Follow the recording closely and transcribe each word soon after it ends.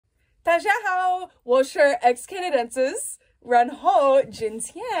大家好，我是 xCanadensis，然后今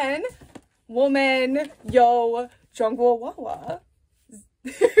天我们有中国娃娃。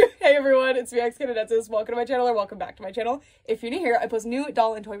Hey everyone, it's me, xCanadensis. Welcome to my channel, or welcome back to my channel. If you're new here, I post new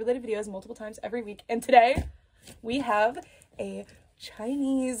doll and toy related videos multiple times every week, and today we have a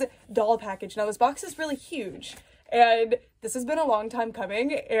Chinese doll package. Now this box is really huge, and this has been a long time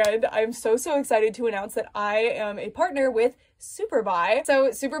coming, and I'm so excited to announce that I am a partner with SuperBuy. So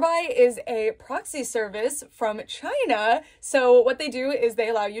SuperBuy is a proxy service from China. So what they do is they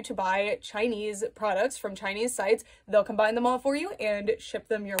allow you to buy Chinese products from Chinese sites. They'll combine them all for you and ship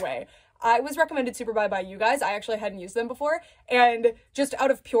them your way. I was recommended SuperBuy by you guys. I actually hadn't used them before, and just out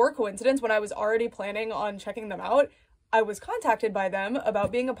of pure coincidence, when I was already planning on checking them out, I was contacted by them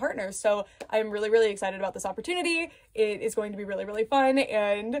about being a partner. So I'm really excited about this opportunity. It is going to be really fun,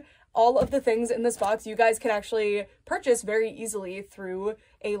 and all of the things in this box you guys can actually purchase very easily through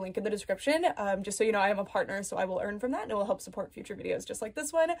a link in the description. Just so you know, I am a partner, so I will earn from that and it will help support future videos just like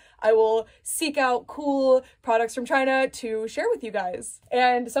this one. I will seek out cool products from China to share with you guys.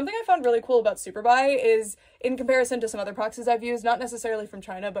 And something I found really cool about SuperBuy is, in comparison to some other proxies I've used, not necessarily from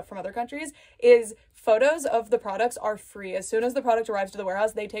China, but from other countries, is photos of the products are free. As soon as the product arrives to the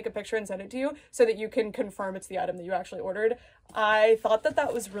warehouse, they take a picture and send it to you so that you can confirm it's the item that you actually ordered. I thought that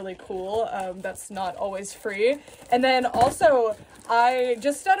that was really cool. That's not always free. And then also, I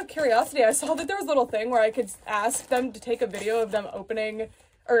just out of curiosity, I saw that there was a little thing where I could ask them to take a video of them opening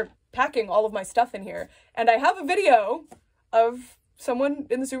or packing all of my stuff in here. And I have a video of someone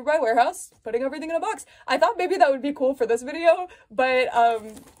in the SuperBuy warehouse putting everything in a box. I thought maybe that would be cool for this video, but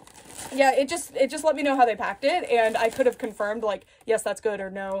yeah, it just let me know how they packed it, and I could have confirmed like, yes, that's good, or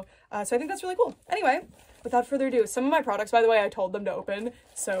no. So I think that's really cool. Anyway, without further ado, some of my products, by the way, I told them to open,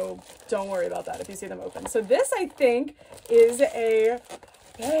 so don't worry about that if you see them open. So this, I think, is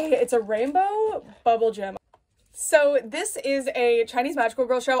it's a rainbow Bubblegem. So this is a Chinese magical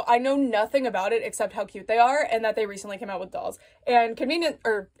girl show. I know nothing about it except how cute they are and that they recently came out with dolls. And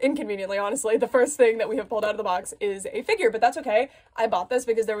inconveniently, honestly, the first thing that we have pulled out of the box is a figure, but that's okay. I bought this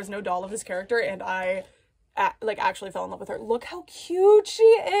because there was no doll of this character and I actually fell in love with her. Look how cute she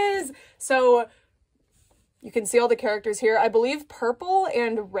is. So you can see all the characters here. I believe purple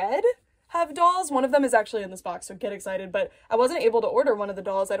and red have dolls. One of them is actually in this box, so get excited, but I wasn't able to order one of the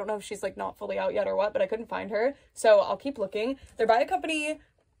dolls. I don't know if she's like not fully out yet or what, but I couldn't find her, so I'll keep looking. They're by a company,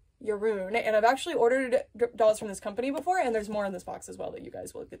 Kurhn, and I've actually ordered dolls from this company before, and there's more in this box as well that you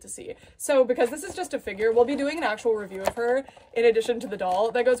guys will get to see. So because this is just a figure, we'll be doing an actual review of her in addition to the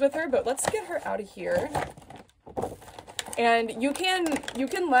doll that goes with her, but let's get her out of here. And you can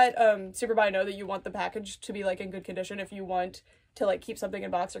let SuperBuy know that you want the package to be like in good condition if you want to like keep something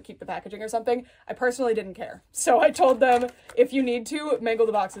in box or keep the packaging or something. I personally didn't care, so I told them if you need to mangle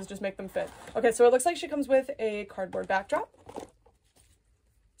the boxes, just make them fit. Okay, so it looks like she comes with a cardboard backdrop,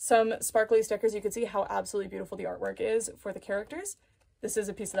 some sparkly stickers. You can see how absolutely beautiful the artwork is for the characters. This is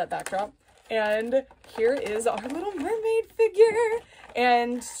a piece of that backdrop, and here is our little mermaid figure,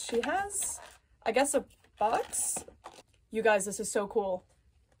 and she has, I guess, a box. You guys, this is so cool.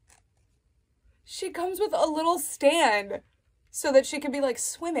 She comes with a little stand so that she can be like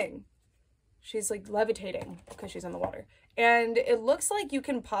swimming. She's like levitating because she's in the water. And it looks like you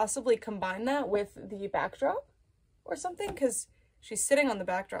can possibly combine that with the backdrop or something because she's sitting on the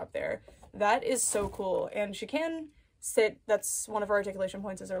backdrop there. That is so cool. And she can sit, that's one of her articulation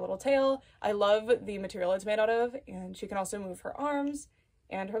points, is her little tail. I love the material it's made out of, and she can also move her arms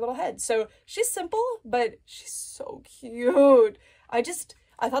and her little head. So she's simple, but she's so cute.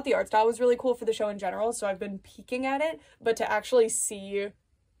 I thought the art style was really cool for the show in general, so I've been peeking at it, but to actually see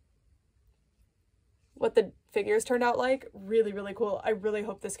what the figures turned out like, really cool. I really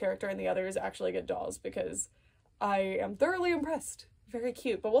hope this character and the others actually get dolls because I am thoroughly impressed. Very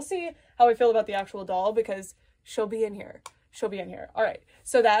cute, but we'll see how I feel about the actual doll because she'll be in here. She'll be in here. All right,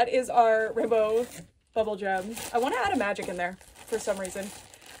 so that is our rainbow Bubblegem. I want to add a magic in there for some reason.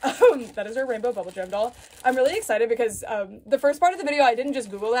 That is our rainbow Bubblegem doll. I'm really excited because the first part of the video, I didn't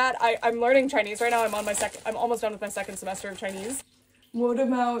just Google that. I'm learning Chinese right now. I'm almost done with my second semester of Chinese. 我的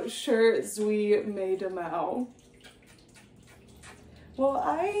猫是最美的猫。我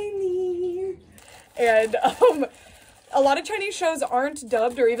爱你。And a lot of Chinese shows aren't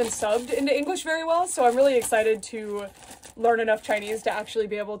dubbed or even subbed into English very well, so I'm really excited to learn enough Chinese to actually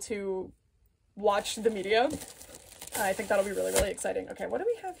be able to watch the media. I think that'll be really exciting. Okay, what do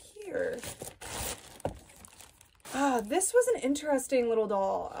we have here? This was an interesting little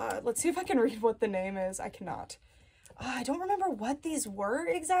doll. Let's see if I can read what the name is. I cannot. I don't remember what these were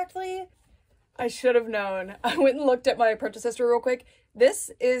exactly. I should have known. I went and looked at my purchase history real quick.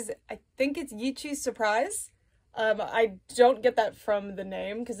 This is, I think it's Eaki Surprise. I don't get that from the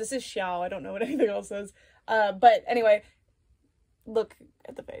name because this is Xiao. I don't know what anything else is. But anyway, look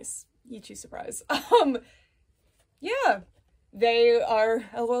at the face. Eaki Surprise. Yeah, they are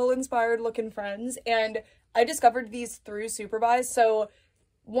LOL inspired looking friends, and I discovered these through SuperBuy. So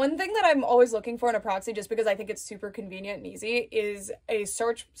one thing that I'm always looking for in a proxy, just because I think it's super convenient and easy, is a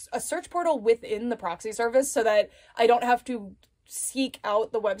search portal within the proxy service so that I don't have to seek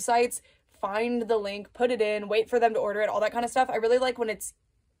out the websites, find the link, put it in, wait for them to order it, all that kind of stuff. I really like when it's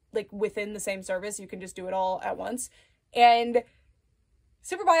like within the same service, you can just do it all at once. And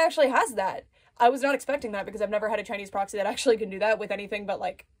SuperBuy actually has that. I was not expecting that because I've never had a Chinese proxy that actually can do that with anything but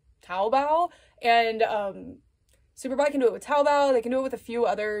like Taobao. And SuperBuy can do it with Taobao. They can do it with a few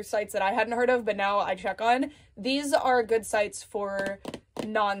other sites that I hadn't heard of, but now I check on. These are good sites for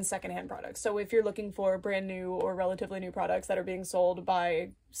non-secondhand products. So if you're looking for brand new or relatively new products that are being sold by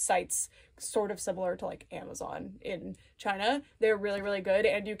sites sort of similar to like Amazon in China, they're really, really good,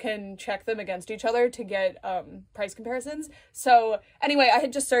 and you can check them against each other to get price comparisons. So anyway, I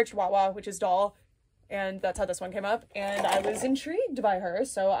had just searched Wawa, which is doll, and that's how this one came up, and I was intrigued by her,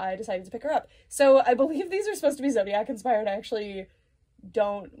 so I decided to pick her up. So I believe these are supposed to be Zodiac inspired. I actually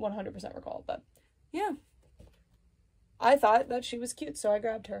don't 100% recall, but yeah. I thought that she was cute, so I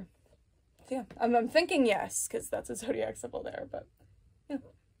grabbed her. So yeah, I'm thinking yes, because that's a Zodiac symbol there, but yeah.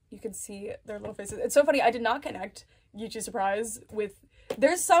 You can see their little faces. It's so funny, I did not connect Eaki Surprise with...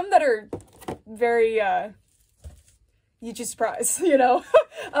 There's some that are very, Eaki Surprise, you know?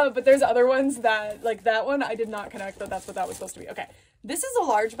 But there's other ones that, like that one, I did not connect that that's what that was supposed to be. Okay, this is a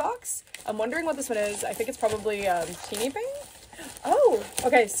large box. I'm wondering what this one is. I think it's probably Teenieping? Oh,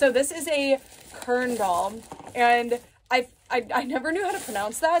 okay, so this is a Kurhn doll, and I never knew how to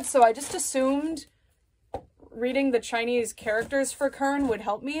pronounce that, so I just assumed reading the Chinese characters for Kurhn would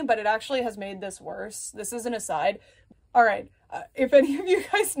help me, but it actually has made this worse. This is an aside. All right, if any of you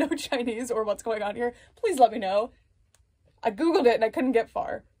guys know Chinese or what's going on here, please let me know. I googled it and I couldn't get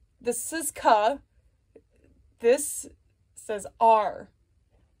far. This is Ka. This says R.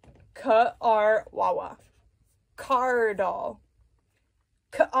 Ka-R Wawa. Car doll.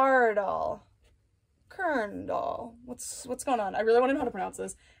 Ka-R doll. Kurhn doll. What's going on? I really want to know how to pronounce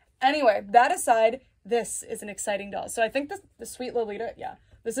this. Anyway, that aside, this is an exciting doll. So I think the Sweet Lolita, yeah.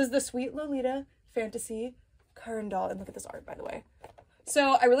 This is the Sweet Lolita Fantasy Kurhn doll. And look at this art, by the way.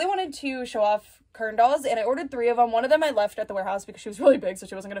 So I really wanted to show off Kurhn dolls, and I ordered 3 of them. One of them I left at the warehouse because she was really big, so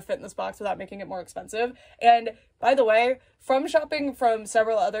she wasn't going to fit in this box without making it more expensive. And by the way, from shopping from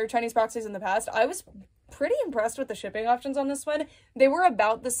several other Chinese proxies in the past, I was pretty impressed with the shipping options on this one. They were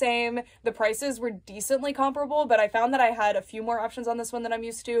about the same. The prices were decently comparable, but I found that I had a few more options on this one than I'm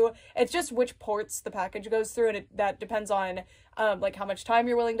used to. It's just which ports the package goes through, and that depends on like how much time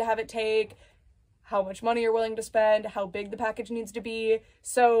you're willing to have it take, how much money you're willing to spend, how big the package needs to be.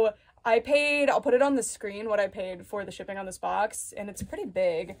 So I paid, I'll put it on the screen, what I paid for the shipping on this box, and it's pretty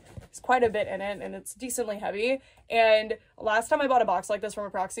big. There's quite a bit in it, and it's decently heavy. And last time I bought a box like this from a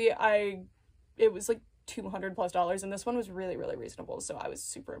proxy, it was like $200+ and this one was really, really reasonable, so I was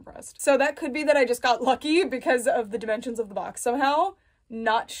super impressed. So that could be that I just got lucky because of the dimensions of the box somehow.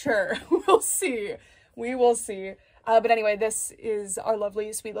 Not sure. We'll see. We will see. But anyway, this is our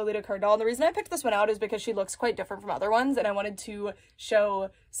lovely Sweet Lolita Kurhn doll. And the reason I picked this one out is because she looks quite different from other ones, and I wanted to show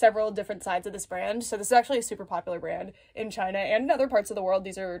several different sides of this brand. So this is actually a super popular brand in China and in other parts of the world.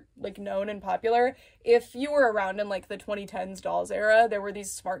 These are like known and popular. If you were around in like the 2010s dolls era, there were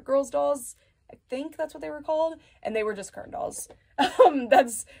these Smart Girls dolls. I think that's what they were called, and they were just Kurhn dolls.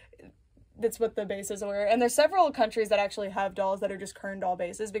 That's what the bases were. And there's several countries that actually have dolls that are just Kurhn doll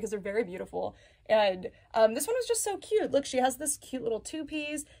bases because they're very beautiful. And this one was just so cute. Look, she has this cute little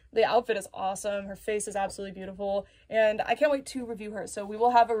two-piece. The outfit is awesome. Her face is absolutely beautiful. And I can't wait to review her. So we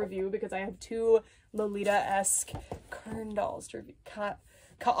will have a review because I have 2 Lolita-esque Kurhn dolls to review.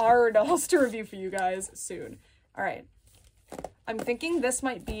 Ka-R dolls to review for you guys soon. All right. I'm thinking this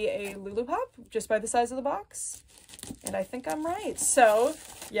might be a Lulupop just by the size of the box. And I think I'm right. So,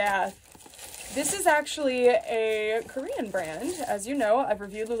 yeah. This is actually a Korean brand. As you know, I've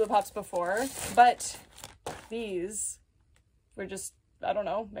reviewed Lulupops before, but these were just, I don't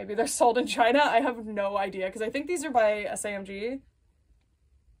know, maybe they're sold in China. I have no idea, because I think these are by SAMG.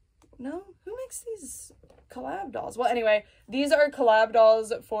 No? Who makes these collab dolls? Well, anyway, these are collab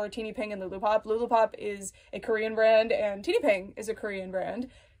dolls for Teenieping and Lulupop. Lulupop is a Korean brand, and Teenieping is a Korean brand.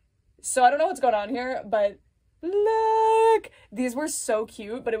 So I don't know what's going on here, but Look! These were so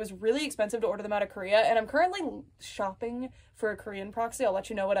cute, but it was really expensive to order them out of Korea, and I'm currently shopping for a Korean proxy. I'll let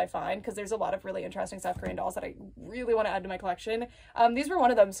you know what I find, because there's a lot of really interesting South Korean dolls that I really want to add to my collection. These were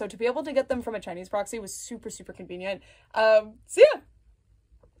one of them, so to be able to get them from a Chinese proxy was super, super convenient. So yeah!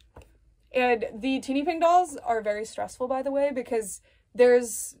 And the Teenieping dolls are very stressful, by the way, because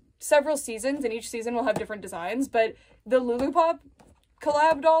there's several seasons, and each season will have different designs, but the Lulupop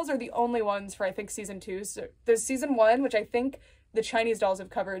collab dolls are the only ones for, I think, season 2. So there's season 1, which I think the Chinese dolls have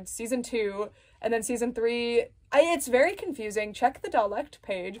covered, season 2, and then season 3. It's very confusing. Check the DOLLS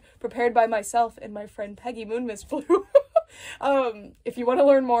page, prepared by myself and my friend Peggy Moonmist Blue. If you want to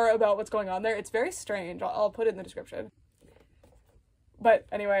learn more about what's going on there, it's very strange. I'll put it in the description. But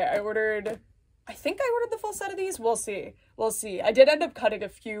anyway, I think I ordered the full set of these. We'll see. We'll see. I did end up cutting a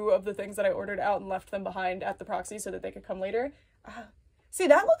few of the things that I ordered out and left them behind at the proxy so that they could come later. See,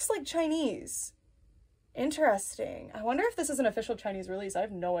 that looks like Chinese. Interesting. I wonder if this is an official Chinese release. I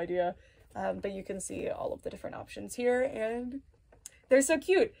have no idea. But you can see all of the different options here, and they're so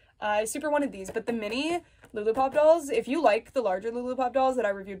cute. I super wanted these, but the mini Lulupop dolls, if you like the larger Lulupop dolls that I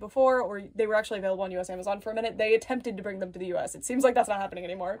reviewed before, or they were actually available on US Amazon for a minute, they attempted to bring them to the US. It seems like that's not happening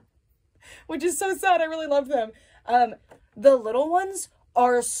anymore, which is so sad. I really love them. The little ones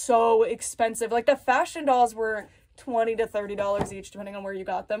are so expensive. Like, the fashion dolls were $20 to $30 each, depending on where you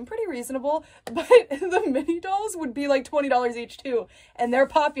got them. Pretty reasonable, but the mini dolls would be like $20 each too, and they're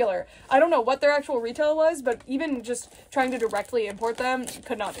popular. I don't know what their actual retail was, but even just trying to directly import them,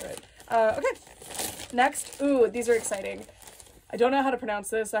 could not do it. Okay, next. Ooh, these are exciting. I don't know how to pronounce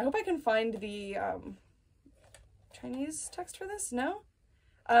this. I hope I can find the Chinese text for this. No?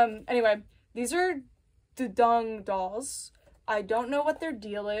 Anyway, these are DDUNG dolls. I don't know what their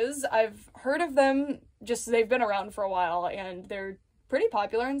deal is. I've heard of them, just they've been around for a while, and they're pretty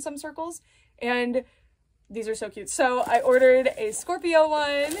popular in some circles, and these are so cute. So I ordered a Scorpio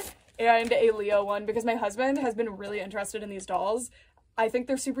one and a Leo one because my husband has been really interested in these dolls. I think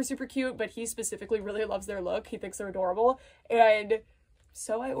they're super, super cute, but he specifically really loves their look. He thinks they're adorable, and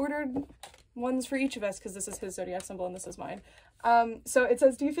so I ordered ones for each of us because this is his Zodiac symbol and this is mine. So it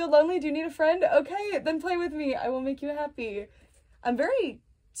says, "Do you feel lonely? Do you need a friend? Okay, then play with me. I will make you happy." I'm very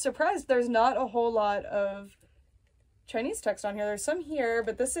surprised there's not a whole lot of Chinese text on here. There's some here,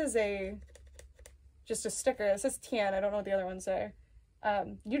 but this is just a sticker. It says Tian. I don't know what the other ones say.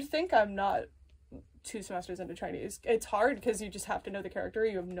 You'd think I'm not 2 semesters into Chinese. It's hard because you just have to know the character.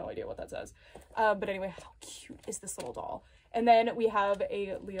 You have no idea what that says. But anyway, how cute is this little doll? And then we have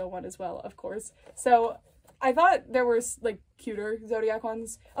a Leo one as well, of course. So I thought there were like cuter Zodiac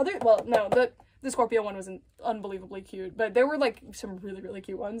ones. Well, no, the Scorpio one wasn't unbelievably cute, but there were like some really, really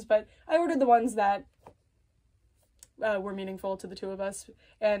cute ones. But I ordered the ones that were meaningful to the 2 of us,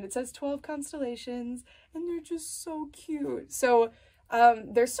 and it says 12 constellations, and they're just so cute. So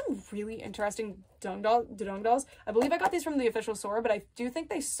there's some really interesting DDUNG dolls. I believe I got these from the official store, but I do think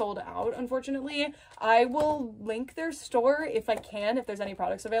they sold out, unfortunately. I will link their store if I can, if there's any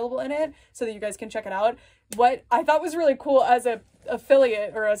products available in it, so that you guys can check it out. What I thought was really cool as a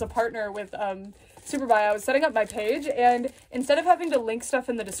affiliate or as a partner with SuperBuy, I was setting up my page, and instead of having to link stuff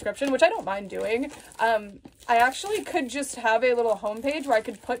in the description, which I don't mind doing, I actually could just have a little homepage where I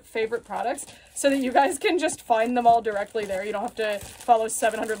could put favorite products so that you guys can just find them all directly there. You don't have to follow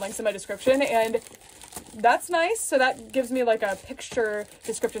 700 links in my description, and that's nice. So that gives me like a picture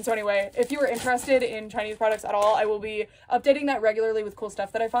description. So anyway, if you are interested in Chinese products at all, I will be updating that regularly with cool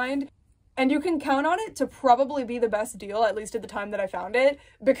stuff that I find. And you can count on it to probably be the best deal, at least at the time that I found it,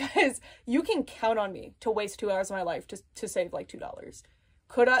 because you can count on me to waste 2 hours of my life to save like $2.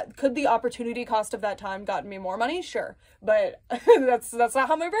 Could the opportunity cost of that time gotten me more money? Sure, but that's not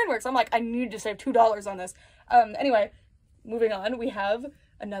how my brain works. I'm like, I need to save $2 on this. Anyway, moving on, we have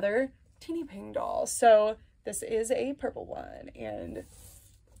another Teenieping doll. So this is a purple one, and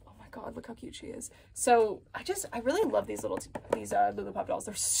God, look how cute she is. So I really love these Lulupop dolls.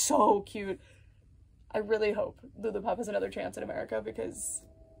 They're so cute. I really hope Lulupop has another chance in America because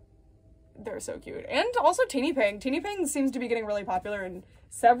they're so cute. And also Teenieping. Teenieping seems to be getting really popular in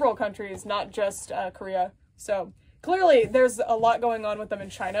several countries, not just Korea. So clearly there's a lot going on with them in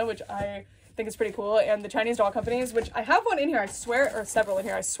China, which I think is pretty cool. And the Chinese doll companies, which I have one in here, I swear, or several in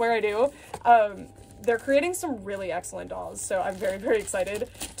here, I swear I do. They're creating some really excellent dolls, so I'm very, very excited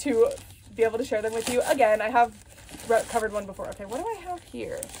to be able to share them with you. Again, I have covered one before. Okay, what do I have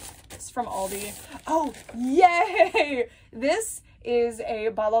here? This is from Aldi. Oh, yay! This is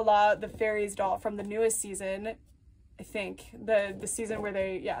a Balala, the Fairies doll from the newest season, I think. The season where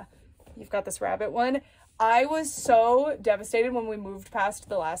you've got this rabbit one. I was so devastated when we moved past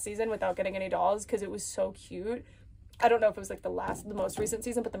the last season without getting any dolls because it was so cute. I don't know if it was like the most recent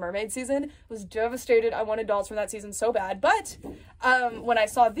season, but the mermaid season, I was devastated. I wanted dolls from that season so bad. But when I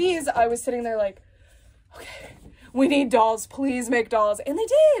saw these, I was sitting there like, okay, we need dolls. Please make dolls. And they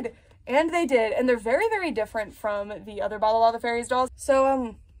did. And they did. And they're very, very different from the other Balala the Fairies dolls.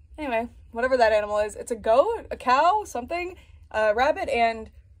 So, anyway, whatever that animal is, it's a goat, a cow, something, a rabbit, and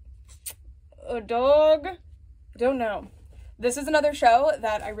a dog. I don't know. This is another show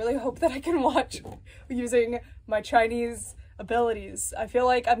that I really hope that I can watch using my Chinese abilities. I feel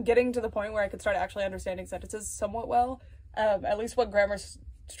like I'm getting to the point where I could start actually understanding sentences somewhat well, at least what grammar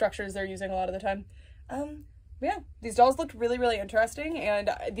structures they're using a lot of the time. Yeah, these dolls looked really, really interesting,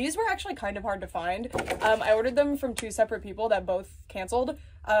 and these were actually kind of hard to find. I ordered them from 2 separate people that both canceled,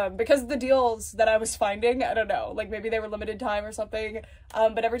 because the deals that I was finding, I don't know, like maybe they were limited time or something,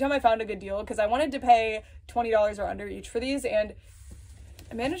 but every time I found a good deal, because I wanted to pay $20 or under each for these, and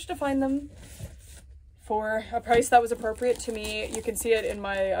I managed to find them for a price that was appropriate to me. You can see it in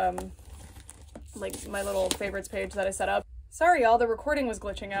my, like, my little favorites page that I set up. Sorry, y'all, the recording was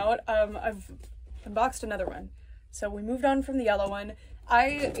glitching out. I've unboxed another one. So we moved on from the yellow one.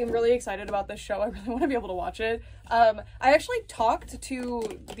 I am really excited about this show. I really want to be able to watch it. I actually talked to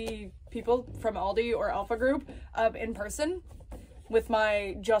the people from Aldi or Alpha Group in person with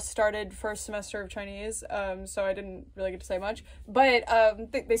my just started first semester of Chinese, so I didn't really get to say much, but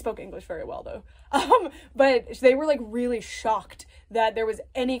they spoke English very well though. But they were like really shocked that there was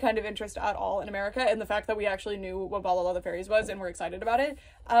any kind of interest at all in America, and the fact that we actually knew what Balala the Fairies was and were excited about it.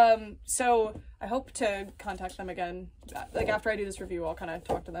 So I hope to contact them again. Like after I do this review, I'll kind of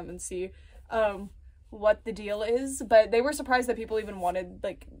talk to them and see what the deal is, but they were surprised that people even wanted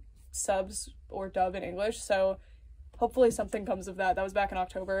like subs or dub in English, so hopefully something comes of that. That was back in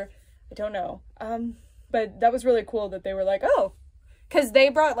October. I don't know. But that was really cool that they were like, oh, because they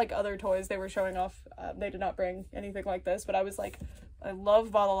brought like other toys they were showing off. They did not bring anything like this, but I was like, I love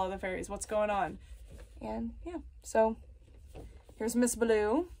Balala the Fairies. What's going on? And yeah, so here's Miss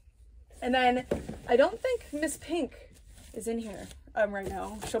Blue. And then I don't think Miss Pink is in here right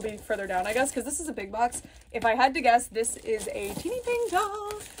now. She'll be further down, I guess, because this is a big box. If I had to guess, this is a Teenieping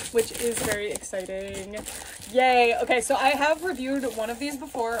doll, which is very exciting. Yay! Okay, so I have reviewed one of these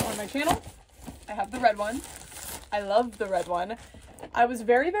before on my channel. I have the red one. I love the red one. I was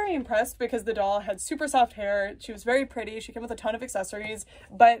very, very impressed because the doll had super soft hair. She was very pretty. She came with a ton of accessories,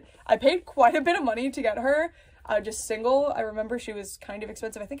 but I paid quite a bit of money to get her. Just single. I remember she was kind of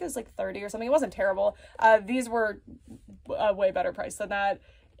expensive. I think it was like 30 or something. It wasn't terrible. These were a way better price than that.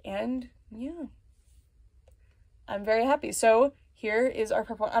 And yeah, I'm very happy. So here is our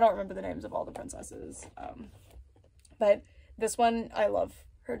purple. I don't remember the names of all the princesses. But this one, I love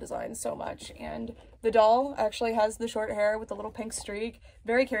her design so much. And the doll actually has the short hair with the little pink streak.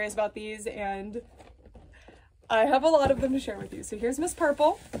 Very curious about these, and I have a lot of them to share with you. So here's Miss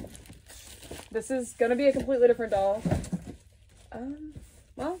Purple. This is gonna be a completely different doll.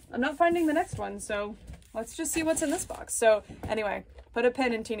 Well, I'm not finding the next one, so let's just see what's in this box. So anyway, put a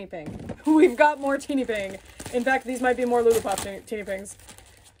pin in Teenieping. We've got more Teenieping. In fact, these might be more Lulupop Teeniepings.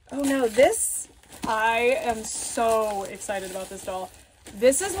 Oh no, this, I am so excited about this doll.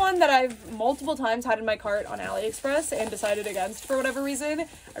 This is one that I've multiple times had in my cart on AliExpress and decided against for whatever reason.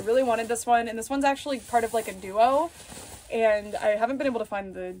 I really wanted this one, and this one's actually part of like a duo, and I haven't been able to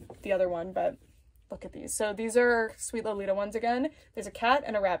find the other one, but look at these. So these are Sweet Lolita ones again. There's a cat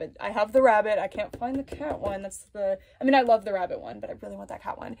and a rabbit. I have the rabbit. I can't find the cat one. That's the, I mean, I love the rabbit one, but I really want that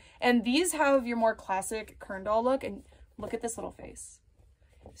cat one. And these have your more classic Kurhn doll look, and look at this little face.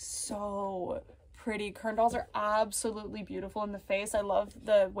 So pretty. Kurhn dolls are absolutely beautiful in the face. I love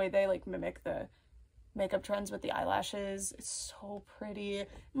the way they like mimic the makeup trends with the eyelashes. It's so pretty. And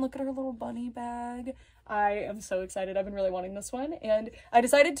look at her little bunny bag. I am so excited. I've been really wanting this one, and I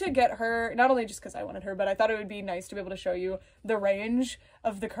decided to get her not only just because I wanted her, but I thought it would be nice to be able to show you the range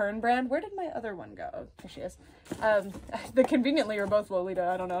of the Kurhn brand. Where did my other one go? Oh, here she is. They conveniently are both Lolita.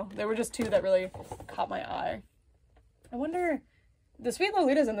 I don't know. They were just two that really caught my eye. I wonder, the Sweet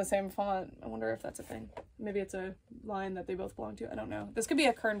Lolita's in the same font. I wonder if that's a thing. Maybe it's a line that they both belong to. I don't know. This could be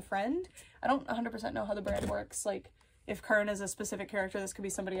a Kurhn friend. I don't 100% know how the brand works. Like, if Kurhn is a specific character, this could be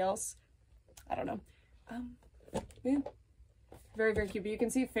somebody else. I don't know. Yeah. Very, very cute. But you can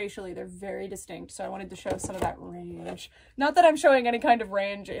see facially they're very distinct, so I wanted to show some of that range. Not that I'm showing any kind of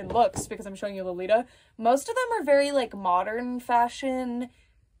range in looks, because I'm showing you Lolita. Most of them are very, like, modern fashion,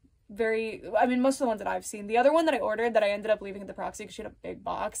 I mean, most of the ones that I've seen. The other one that I ordered that I ended up leaving at the proxy because she had a big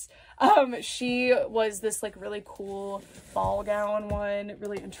box, she was this like really cool ball gown one,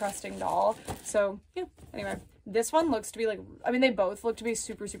 really interesting doll. So yeah, anyway, this one looks to be like, I mean, they both look to be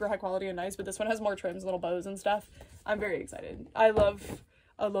super, super high quality and nice, but this one has more trims, little bows and stuff. I'm very excited. I love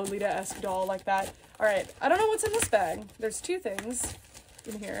a Lolita-esque doll like that. All right, I don't know what's in this bag. There's 2 things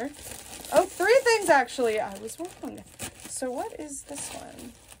in here. Oh, 3 things actually. I was wrong. So what is this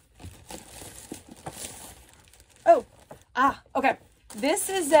one? Oh, okay. This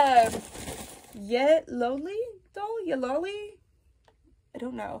is a Yeloli doll? Yeloli? I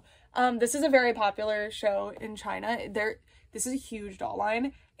don't know. This is a very popular show in China. This is a huge doll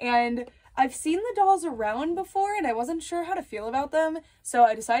line, and I've seen the dolls around before, and I wasn't sure how to feel about them, so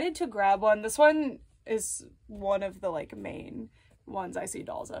I decided to grab one. This one is one of the, like, main ones I see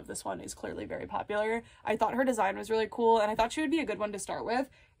dolls of. This one is clearly very popular. I thought her design was really cool, and I thought she would be a good one to start with.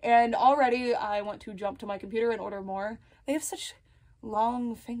 And already I want to jump to my computer and order more. They have such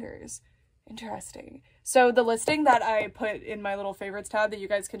long fingers. Interesting. So the listing that I put in my little favorites tab that you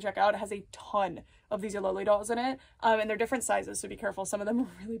guys can check out has a ton of these Yeloli dolls in it. And they're different sizes, so be careful. Some of them are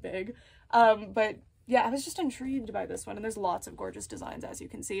really big. But yeah, I was just intrigued by this one, and there's lots of gorgeous designs, as you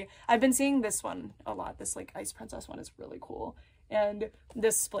can see. I've been seeing this one a lot. This like Ice Princess one is really cool. And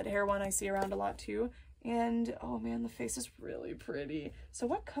this split hair one I see around a lot too. And oh man, the face is really pretty. So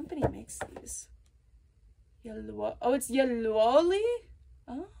what company makes these? Oh, it's Yeloli?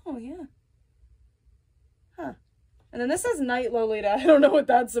 Oh yeah. Huh. And then this is Night Lolita. I don't know what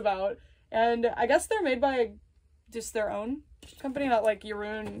that's about. And I guess they're made by just their own company, not like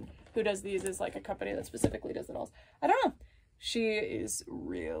Kurhn, who does these, is like a company that specifically does the dolls. I don't know. She is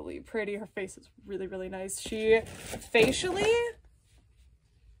really pretty. Her face is really, really nice. She facially,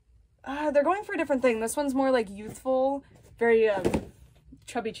 they're going for a different thing. This one's more like youthful, very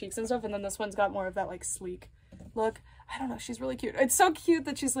chubby cheeks and stuff, and then this one's got more of that like sleek look. I don't know, she's really cute. It's so cute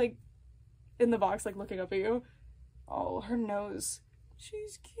that she's like in the box, like looking up at you. Oh, her nose.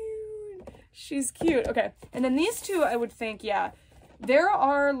 She's cute. She's cute. Okay, and then these 2, I would think, yeah, there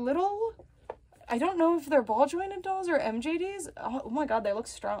are little, I don't know if they're ball jointed dolls or MJDs. Oh my god, they look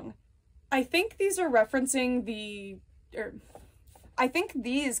strong. I think these are referencing I think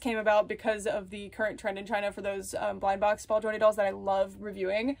these came about because of the current trend in China for those blind box ball jointed dolls that I love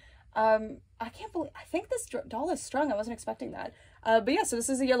reviewing. I think this doll is strung. I wasn't expecting that. But yeah, so this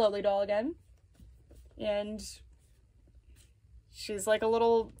is a Yeloli doll again. And she's like a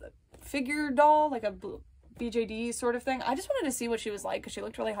little figure doll, like a BJD sort of thing. I just wanted to see what she was like because she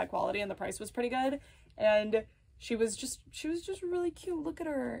looked really high quality and the price was pretty good. And she was just really cute. Look at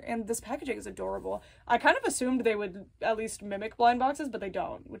her. And this packaging is adorable. I kind of assumed they would at least mimic blind boxes, but they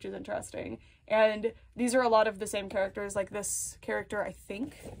don't, which is interesting. And these are a lot of the same characters. Like this character, I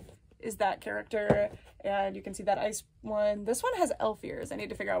think, is that character. And you can see that ice one. This one has elf ears. I need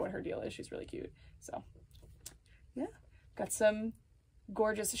to figure out what her deal is. She's really cute. So yeah, got some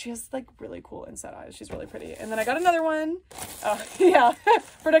gorgeous, she has like really cool inside eyes. She's really pretty. And then I got another one. Yeah,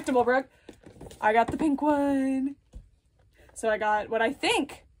 predictable, Brooke. I got the pink one. So I got what I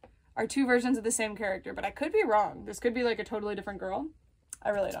think are 2 versions of the same character, but I could be wrong. This could be like a totally different girl. I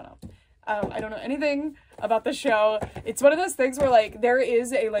really don't know. I don't know anything about the show. It's one of those things where like there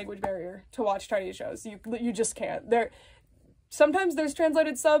is a language barrier to watch Chinese shows. You just can't. Sometimes there's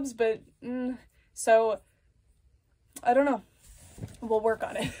translated subs, but so I don't know. We'll work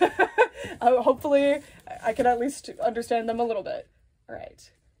on it. Hopefully I can at least understand them a little bit. All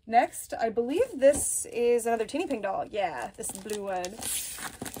right. Next, I believe this is another Teenieping doll. Yeah, this is the blue one.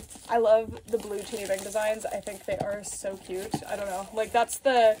 I love the blue Teenieping designs. I think they are so cute. I don't know. Like, that's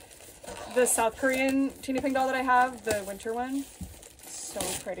the South Korean Teenieping doll that I have, the winter one. So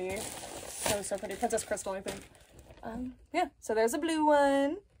pretty. So pretty. Princess Crystal, I think. Yeah, so there's a blue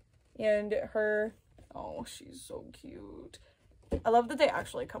one. And her... Oh, she's so cute. I love that they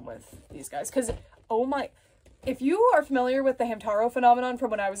actually come with these guys. Because, oh my... If you are familiar with the Hamtaro phenomenon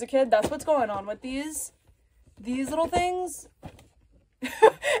from when I was a kid, that's what's going on with these little things.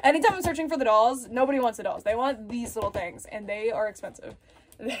 Anytime I'm searching for the dolls, nobody wants the dolls. They want these little things, and they are expensive.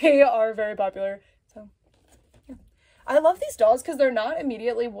 They are very popular. So, yeah. I love these dolls because they're not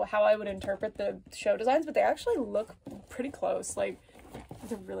immediately how I would interpret the show designs, but they actually look pretty close. Like,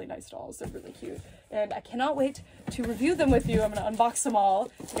 they're really nice dolls. They're really cute. And I cannot wait to review them with you. I'm going to unbox them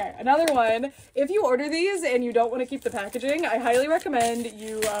all. Okay, another one. If you order these and you don't want to keep the packaging, I highly recommend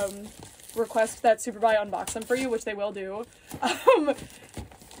you request that SuperBuy unbox them for you, which they will do.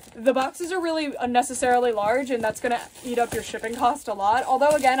 the boxes are really unnecessarily large, and that's going to eat up your shipping cost a lot.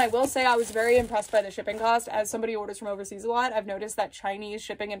 Although, again, I will say I was very impressed by the shipping cost. As somebody who orders from overseas a lot, I've noticed that Chinese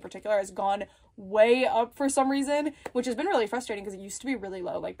shipping in particular has gone way up for some reason, which has been really frustrating because it used to be really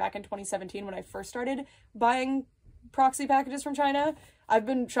low. Like back in 2017 when I first started buying proxy packages from China. I've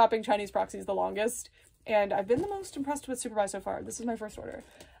been shopping Chinese proxies the longest, and I've been the most impressed with SuperBuy so far. This is my first order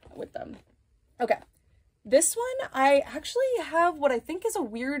with them. Okay. This one, I actually have what I think is a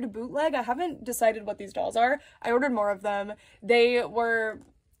weird bootleg. I haven't decided what these dolls are. I ordered more of them. They were...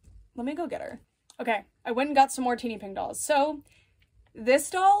 Let me go get her. Okay, I went and got some more Teenieping dolls. So,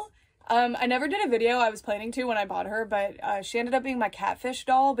 this doll, I never did a video. I was planning to when I bought her, but she ended up being my catfish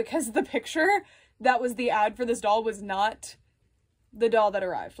doll because the picture that was the ad for this doll was not the doll that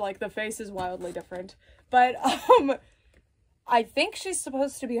arrived. Like, the face is wildly different. But, I think she's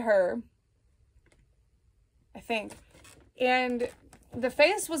supposed to be her. I think. And the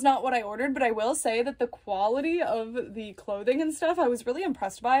face was not what I ordered, but I will say that the quality of the clothing and stuff I was really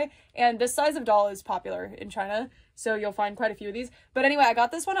impressed by. And this size of doll is popular in China, so you'll find quite a few of these. But anyway, I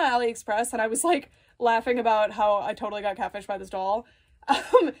got this one on AliExpress, and I was like laughing about how I totally got catfished by this doll.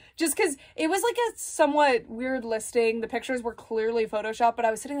 Just because it was like a somewhat weird listing. The pictures were clearly Photoshopped, but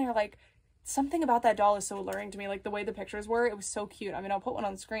I was sitting there like, something about that doll is so alluring to me. Like the way the pictures were, it was so cute. I mean, I'll put one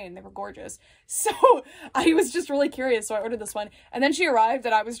on screen. They were gorgeous. So I was just really curious. So I ordered this one, and then she arrived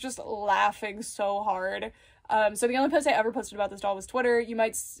and I was just laughing so hard. So the only post I ever posted about this doll was Twitter. You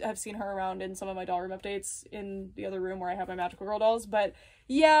might have seen her around in some of my doll room updates in the other room where I have my Magical Girl dolls. But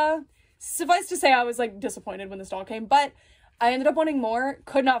yeah, suffice to say I was like disappointed when this doll came, but I ended up wanting more.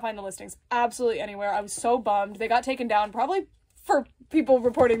 Could not find the listings absolutely anywhere. I was so bummed. They got taken down probably for people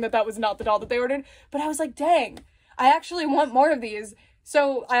reporting that that was not the doll that they ordered, but I was like, dang, I actually want more of these.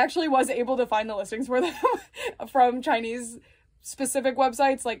 So I actually was able to find the listings for them from Chinese specific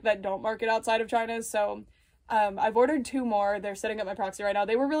websites like that don't market outside of China. So I've ordered 2 more. They're sitting at my proxy right now.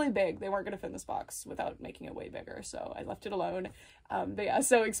 They were really big. They weren't going to fit in this box without making it way bigger, so I left it alone. But yeah,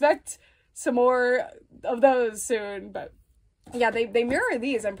 so expect some more of those soon. But yeah, they mirror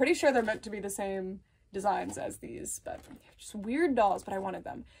these. I'm pretty sure they're meant to be the same designs as these, but just weird dolls, but I wanted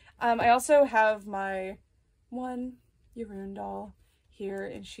them. I also have my one Kurhn doll here,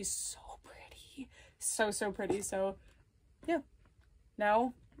 and she's so pretty. So pretty. So yeah,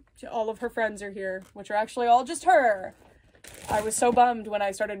 now all of her friends are here, which are actually all just her. I was so bummed when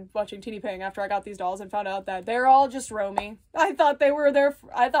I started watching Teenieping after I got these dolls and found out that they're all just roaming. I thought they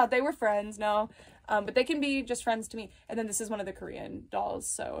were friends. No. But they can be just friends to me. And then this is one of the Korean dolls.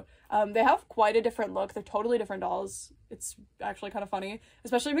 So they have quite a different look. They're totally different dolls. It's actually kind of funny,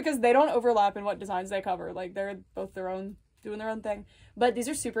 especially because they don't overlap in what designs they cover. Like they're both doing their own thing. But these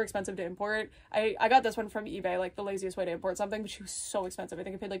are super expensive to import. I got this one from eBay, like the laziest way to import something, but she was so expensive. I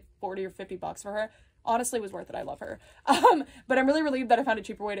think I paid like 40 or 50 bucks for her. Honestly, it was worth it. I love her. But I'm really relieved that I found a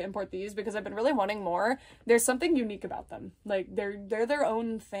cheaper way to import these because I've been really wanting more. There's something unique about them. Like they're their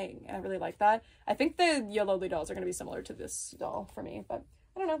own thing, and I really like that. I think the Yeloli dolls are going to be similar to this doll for me, but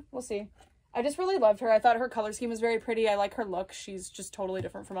I don't know. We'll see. I just really loved her. I thought her color scheme was very pretty. I like her look. She's just totally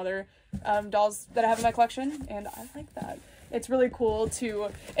different from other dolls that I have in my collection, and I like that. It's really cool to...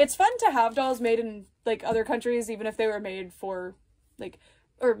 It's fun to have dolls made in, like, other countries, even if they were made for, like...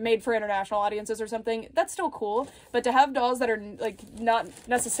 or made for international audiences or something. That's still cool. But to have dolls that are, like, not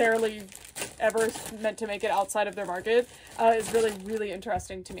necessarily ever meant to make it outside of their market is really, really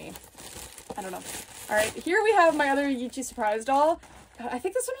interesting to me. I don't know. Alright, here we have my other Eaki Surprise doll. I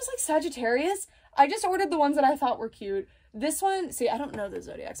think this one was, like, Sagittarius. I just ordered the ones that I thought were cute. This one... See, I don't know the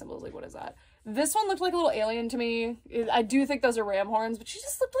Zodiac symbols. Like, what is that? This one looked like a little alien to me. I do think those are ram horns, but she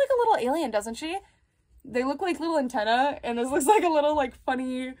just looked like a little alien, doesn't she? They look like little antenna, and this looks like a little, like,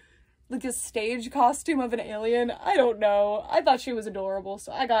 funny, like a stage costume of an alien. I don't know. I thought she was adorable,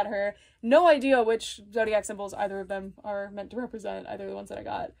 so I got her. No idea which Zodiac symbols either of them are meant to represent, either of the ones that I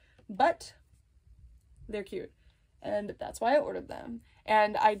got. But they're cute, and that's why I ordered them.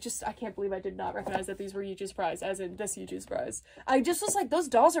 And I can't believe I did not recognize that these were Eaki Surprise, as in this Eaki Surprise. I just was like, those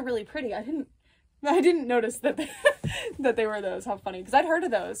dolls are really pretty. I didn't notice that they, that they were those. How funny. Because I'd heard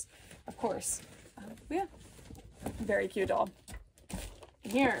of those, of course. Yeah. Very cute doll.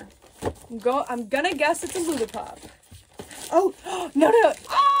 Here. I'm gonna guess it's a Lulupop. Oh, no.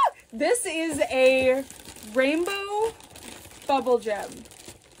 Ah! This is a rainbow bubble gem.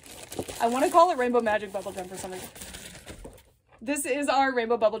 I want to call it rainbow magic bubble gem for some reason. This is our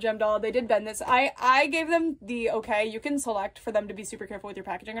rainbow bubble gem doll. They did bend this. I gave them the okay. You can select for them to be super careful with your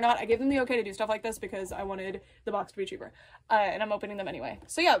packaging or not. I gave them the okay to do stuff like this because I wanted the box to be cheaper. And I'm opening them anyway.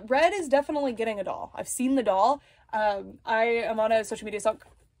 So yeah, Red is definitely getting a doll. I've seen the doll. I am on a social media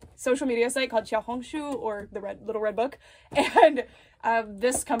social media site called Xiaohongshu, or the Little Red Book, and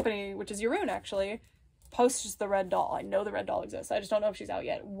this company, which is Kurhn actually, posts the red doll. I know the red doll exists. I just don't know if she's out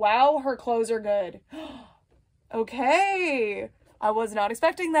yet. Wow, her clothes are good. Okay. I was not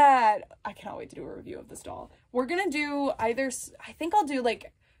expecting that. I cannot wait to do a review of this doll. We're gonna do either, I think I'll do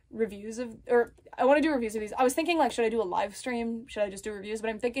like reviews of, or I want to do reviews of these. I was thinking like, should I do a live stream? Should I just do reviews? But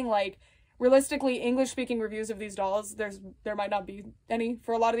I'm thinking like, realistically, English speaking reviews of these dolls, there might not be any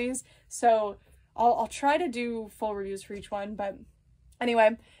for a lot of these. So I'll try to do full reviews for each one. But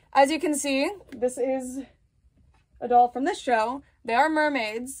anyway, as you can see, this is a doll from this show. They are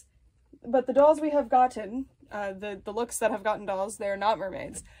mermaids, but the dolls we have gotten, the looks that have gotten dolls, they are not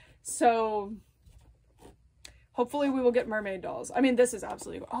mermaids. So hopefully we will get mermaid dolls. I mean, this is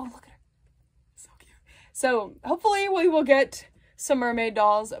absolutely, oh, look at her. So cute. So hopefully we will get some mermaid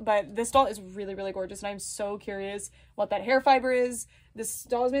dolls, but this doll is really, really gorgeous, and I'm so curious what that hair fiber is. This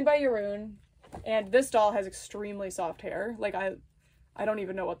doll is made by Kurhn, and this doll has extremely soft hair. Like, I don't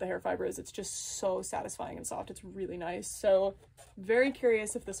even know what the hair fiber is. It's just so satisfying and soft. It's really nice. So very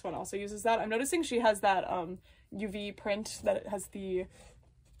curious if this one also uses that. I'm noticing she has that UV print that has the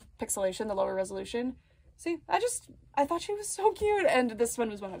pixelation, the lower resolution. See, I thought she was so cute, and this one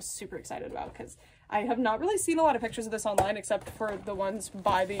was one I was super excited about because I have not really seen a lot of pictures of this online except for the ones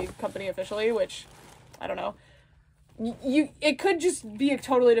by the company officially, which, I don't know. It could just be a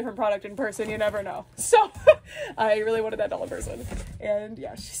totally different product in person, you never know. So, I really wanted that doll in person. And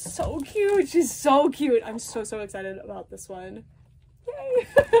yeah, she's so cute. She's so cute. I'm so, so excited about this one. Yay!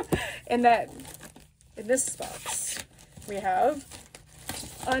 In this box, we have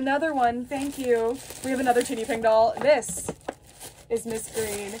another one. Thank you. We have another Teenieping doll. This is Miss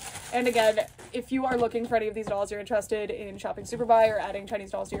Green. And again, if you are looking for any of these dolls, you're interested in shopping SuperBuy or adding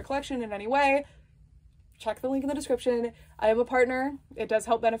Chinese dolls to your collection in any way, check the link in the description. I am a partner. It does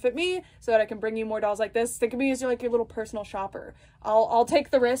help benefit me so that I can bring you more dolls like this. Think of me as your little personal shopper. I'll take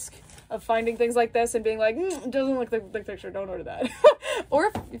the risk of finding things like this and being like, it doesn't look like the picture, don't order that.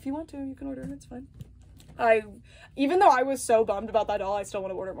 Or if you want to, you can order it, it's fine. Even though I was so bummed about that doll, I still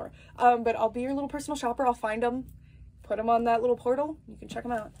want to order more. But I'll be your little personal shopper. I'll find them, put them on that little portal. You can check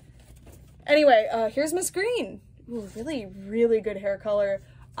them out. Anyway, here's Miss Green. Ooh, really, really good hair color.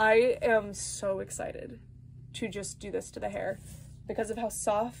 I am so excited to just do this to the hair because of how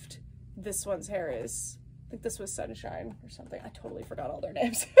soft this one's hair is. I think this was Sunshine or something. I totally forgot all their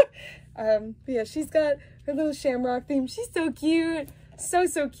names. But yeah, she's got her little shamrock theme. She's so cute. So,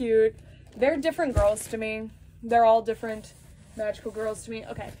 so cute. They're different girls to me. They're all different magical girls to me.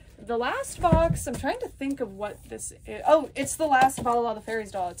 Okay, the last box, I'm trying to think of what this is. Oh, it's the last Balala the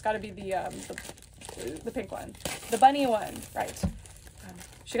Fairies doll. It's got to be the pink one. The bunny one, right.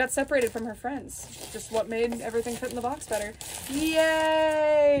 She got separated from her friends. Just what made everything fit in the box better.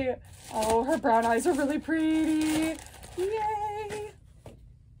 Yay! Oh, her brown eyes are really pretty. Yay!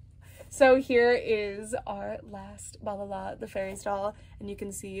 So here is our last Balala the Fairies doll, and you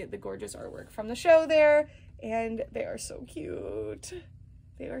can see the gorgeous artwork from the show there, and they are so cute.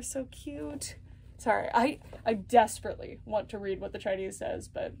 They are so cute. Sorry, I desperately want to read what the Chinese says,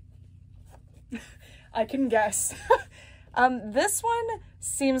 but I can guess. This one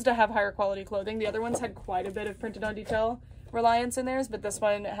seems to have higher quality clothing. The other ones had quite a bit of printed on detail reliance in theirs, but this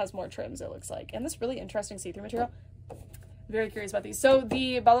one has more trims, it looks like. And this really interesting see-through material. Very curious about these. So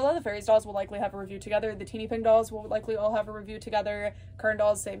the Balala the Fairies dolls will likely have a review together. The Teenieping dolls will likely all have a review together. Kurhn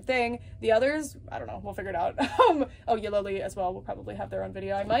dolls, same thing. The others, I don't know, we'll figure it out. Oh, Yeloli as well will probably have their own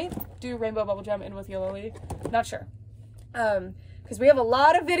video. I might do Rainbow Bubblegem in with Yeloli. Not sure. Because we have a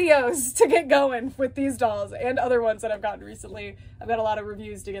lot of videos to get going with these dolls and other ones that I've gotten recently. I've got a lot of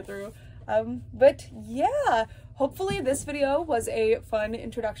reviews to get through. But yeah, hopefully this video was a fun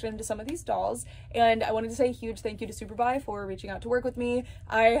introduction to some of these dolls, and I wanted to say a huge thank you to SuperBuy for reaching out to work with me.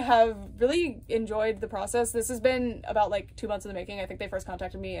 I have really enjoyed the process. This has been about like 2 months in the making. I think they first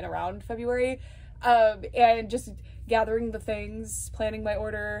contacted me in around February, and just gathering the things, planning my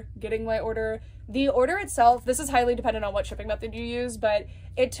order, getting my order. The order itself, this is highly dependent on what shipping method you use, but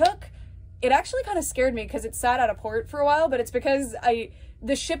it actually kind of scared me because it sat at a port for a while, but it's because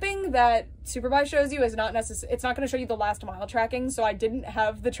the shipping that SuperBuy shows you is not necessary. It's not going to show you the last mile tracking, so I didn't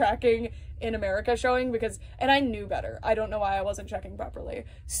have the tracking in America showing and I knew better. I don't know why I wasn't checking properly.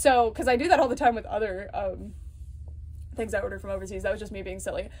 So, because I do that all the time with other things I ordered from overseas. That was just me being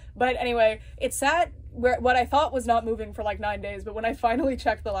silly. But anyway, it sat what I thought was not moving for like 9 days, but when I finally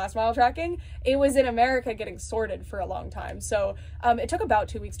checked the last mile tracking, it was in America getting sorted for a long time. So it took about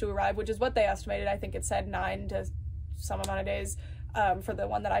 2 weeks to arrive, which is what they estimated. I think it said 9 to some amount of days for the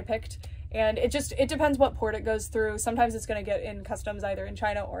one that I picked. and it depends what port it goes through. Sometimes it's going to get in customs either in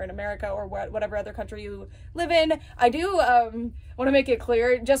China or in America or whatever other country you live in. I do want to make it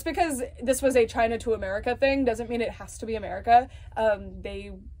clear, just because this was a China to America thing doesn't mean it has to be America.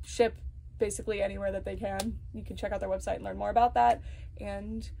 They ship basically anywhere that they can. You can check out their website and learn more about that.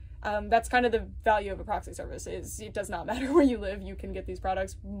 And that's kind of the value of a proxy service, is it does not matter where you live, you can get these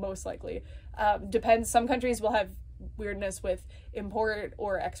products most likely. Depends, some countries will have weirdness with import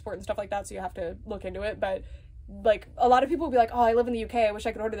or export and stuff like that, so you have to look into it. But like, a lot of people will be like, oh, I live in the UK, I wish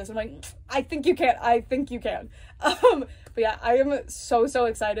I could order this. I'm like, I think you can. But yeah, I am so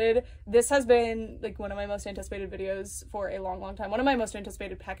excited. This has been like one of my most anticipated videos for a long time. One of my most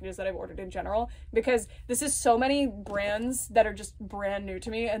anticipated packages that I've ordered in general, because this is so many brands that are just brand new to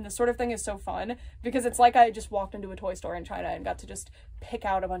me, and this sort of thing is so fun because it's like I just walked into a toy store in China and got to just pick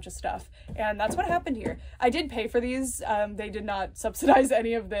out a bunch of stuff, and that's what happened here. I did pay for these. They did not subsidize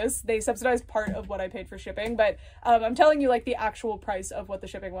any of this. They subsidized part of what I paid for shipping, but I'm telling you like the actual price of what the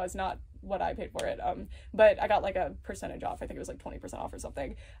shipping was, not what I paid for it. But I got like a percentage off. I think it was like 20% off or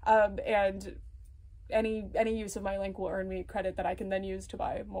something. And any use of my link will earn me credit that I can then use to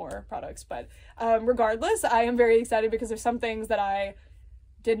buy more products. But regardless, I am very excited because there's some things that I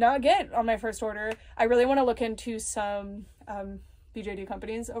did not get on my first order. I really want to look into some BJD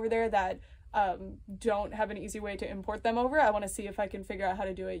companies over there that don't have an easy way to import them over. I want to see if I can figure out how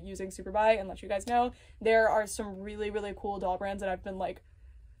to do it using SuperBuy and let you guys know. There are some really cool doll brands that I've been like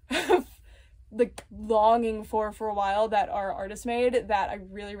like longing for a while that are artist made that I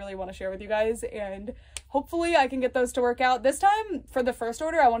really want to share with you guys, and hopefully I can get those to work out. This time for the first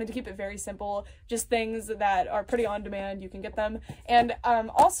order I wanted to keep it very simple, just things that are pretty on demand, you can get them. And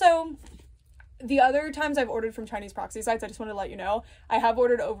also the other times I've ordered from Chinese proxy sites, I just want to let you know, I have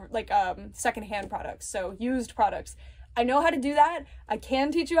ordered over like secondhand products, so used products. I know how to do that. I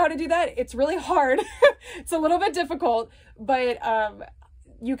can teach you how to do that. It's really hard. It's a little bit difficult, but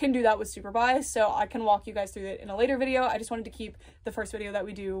you can do that with SuperBuy, so I can walk you guys through it in a later video. I just wanted to keep the first video that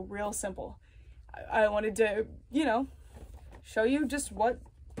we do real simple. I wanted to, you know, show you just what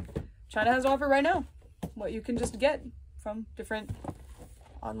China has to offer right now, what you can just get from different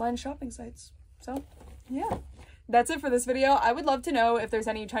online shopping sites. So yeah, that's it for this video. I would love to know if there's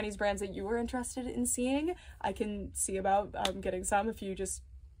any Chinese brands that you were interested in seeing. I can see about getting some if you just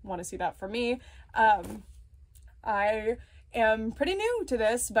want to see that from me. I am pretty new to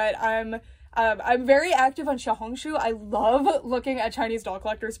this, but I'm very active on Xiaohongshu. I love looking at Chinese doll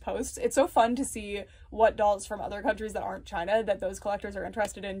collectors' posts. It's so fun to see what dolls from other countries that aren't China that those collectors are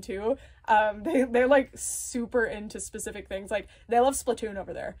interested in too. They're like super into specific things. Like they love Splatoon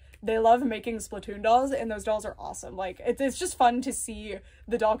over there. They love making Splatoon dolls, and those dolls are awesome. Like it's just fun to see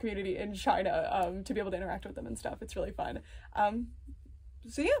the doll community in China, to be able to interact with them and stuff. It's really fun.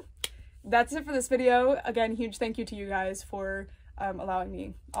 So yeah. That's it for this video. Again, huge thank you to you guys for allowing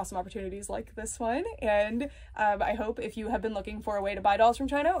me awesome opportunities like this one. And I hope if you have been looking for a way to buy dolls from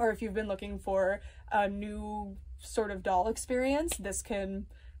China, or if you've been looking for a new sort of doll experience, this can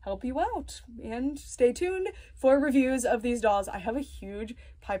help you out. And stay tuned for reviews of these dolls. I have a huge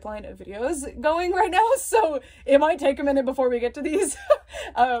pipeline of videos going right now, so it might take a minute before we get to these.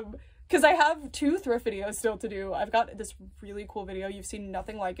 Because I have 2 thrift videos still to do. I've got this really cool video. You've seen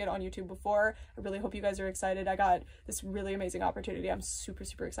nothing like it on YouTube before. I really hope you guys are excited. I got this really amazing opportunity. I'm super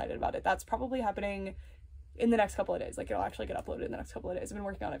excited about it. That's probably happening in the next couple of days. Like, it'll actually get uploaded in the next couple of days. I've been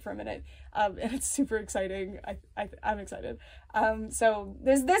working on it for a minute, and it's super exciting. I'm excited. So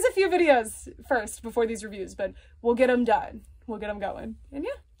there's a few videos first before these reviews, but we'll get them done. We'll get them going. And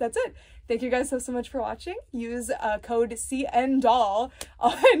yeah, that's it. Thank you guys so much for watching. Use code CNDOLL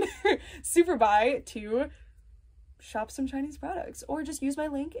on SuperBuy to shop some Chinese products, or just use my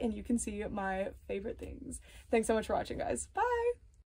link and you can see my favorite things. Thanks so much for watching, guys. Bye!